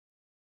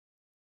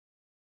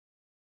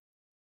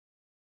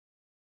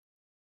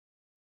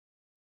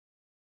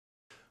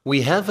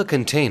We have a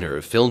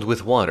container filled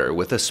with water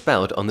with a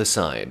spout on the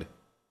side.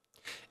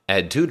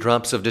 Add 2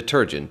 drops of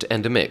detergent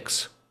and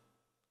mix.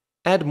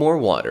 Add more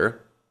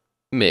water,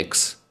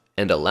 mix,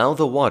 and allow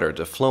the water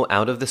to flow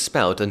out of the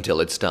spout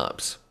until it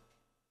stops.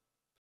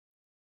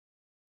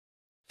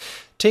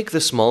 Take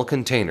the small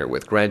container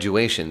with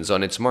graduations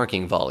on its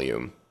marking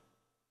volume.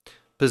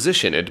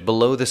 Position it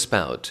below the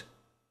spout.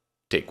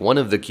 Take one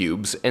of the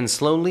cubes and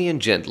slowly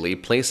and gently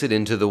place it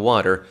into the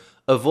water,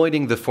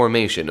 avoiding the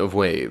formation of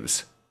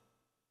waves.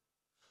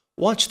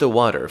 Watch the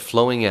water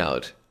flowing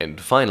out and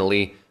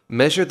finally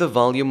measure the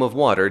volume of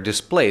water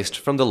displaced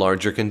from the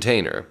larger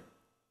container.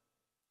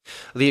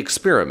 The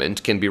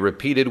experiment can be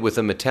repeated with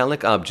a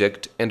metallic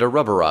object and a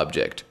rubber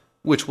object,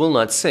 which will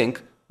not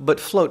sink but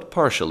float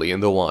partially in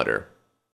the water.